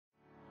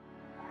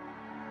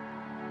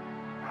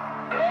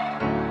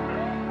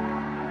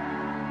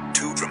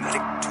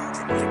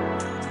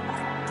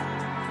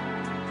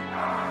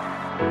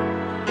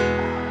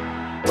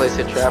Place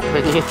a trap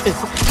on you.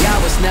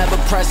 Y'all was never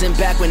present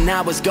back when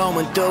I was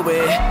going through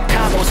it.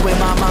 Combos with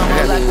my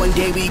mama, like one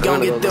day we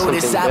gon' get through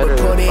this. I would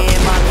put it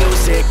in my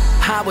music.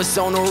 I was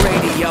on the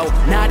radio.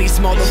 Now these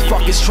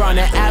motherfuckers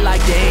tryna act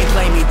like they ain't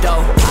play me though.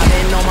 I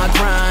been on my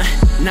grind,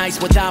 nights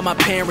without my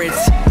parents.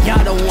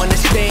 Y'all don't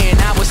understand,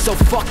 I was so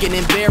fucking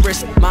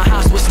embarrassed. My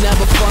house was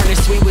never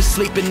furnished, we was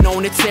sleeping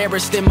on the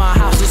terrace. Then my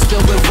house was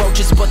filled with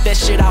roaches, but that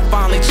shit I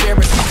finally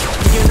cherished.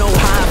 You know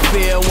how I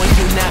feel when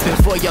you napping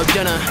for your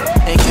dinner.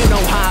 And you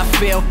know how I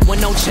feel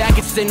when no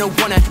jackets in the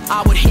winter.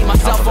 I would heat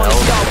myself on the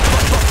stove,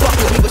 but fuck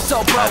it, we was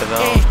so broke.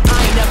 And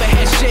I ain't never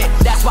had shit,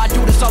 that's why I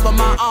do this all on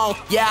my own.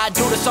 Yeah, I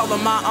do this all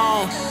on my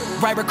own.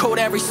 Write, record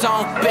every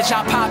song. Bitch,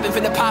 I poppin',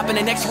 finna poppin'.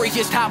 The next 3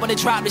 years time when they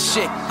drop this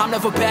shit. I'm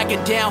never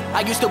backing down.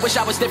 I used to wish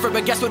I was different,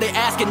 but guess what they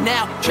asking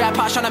now? Trap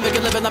house tryna make a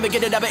living, let me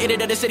get it, never hit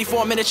it in the city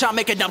for a minute, try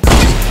make it dumb.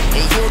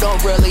 And you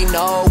don't really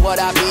know what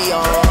I be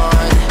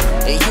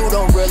on. And you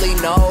don't really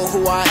know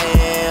who I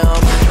am.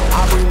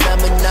 I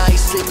remember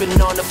nights sleeping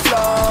on the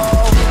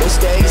floor. Those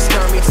days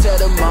turn me to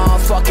the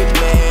motherfucking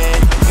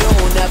man. You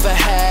never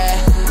had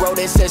wrote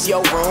it says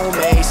your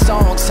roommate.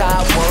 Songs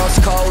hot, world's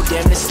cold,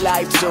 damn this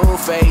life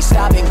two-faced.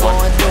 I've been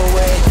going through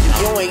it,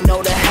 you ain't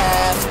know the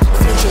half.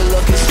 Future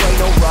looking straight,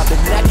 no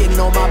rubbing, necking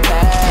on my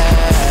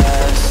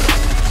past.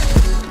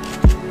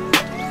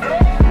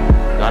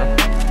 Got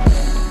it.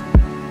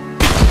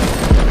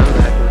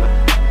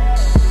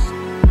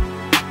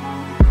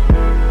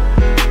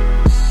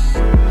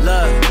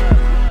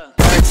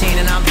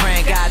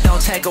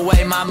 Take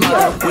away my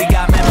mother. We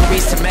got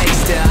memories to make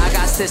still. I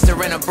got sister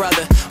and a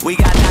brother. We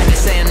got doctors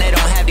saying they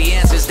don't have the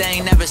answers.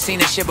 They ain't never seen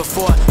this shit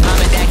before. Mom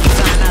and dad keep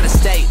flying out of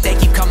state. They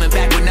keep coming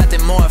back with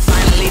nothing more.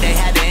 Finally they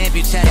had to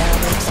amputate.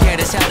 Scared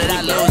as hell that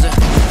I lose her.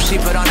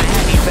 She put on a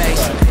happy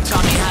face.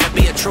 Taught me how to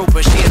be a trooper.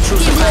 She a true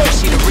survivor.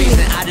 She the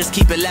reason. I just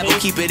keep it level,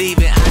 keep it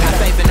even. I got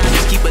faith and I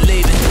just keep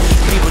believing.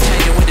 People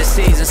changing with the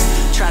seasons.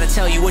 Try to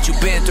tell you what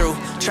you've been through.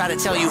 Try to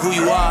tell you who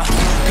you are.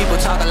 People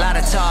talk a lot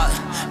of talk.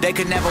 They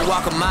could never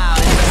walk a mile.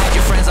 Ever had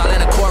your friends all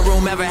in a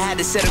courtroom? Ever had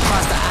to sit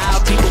across the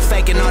aisle? People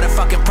faking all their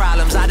fucking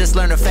problems. I just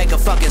learned to fake a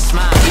fucking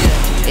smile,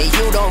 yeah. And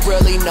you don't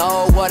really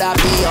know what I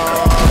be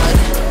on.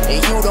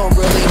 And you don't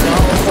really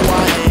know who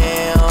I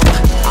am.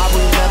 I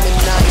remember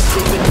nights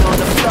sleeping on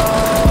the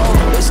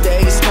floor. Those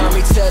days turn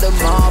me to the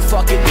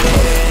motherfucking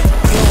man.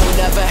 You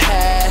never had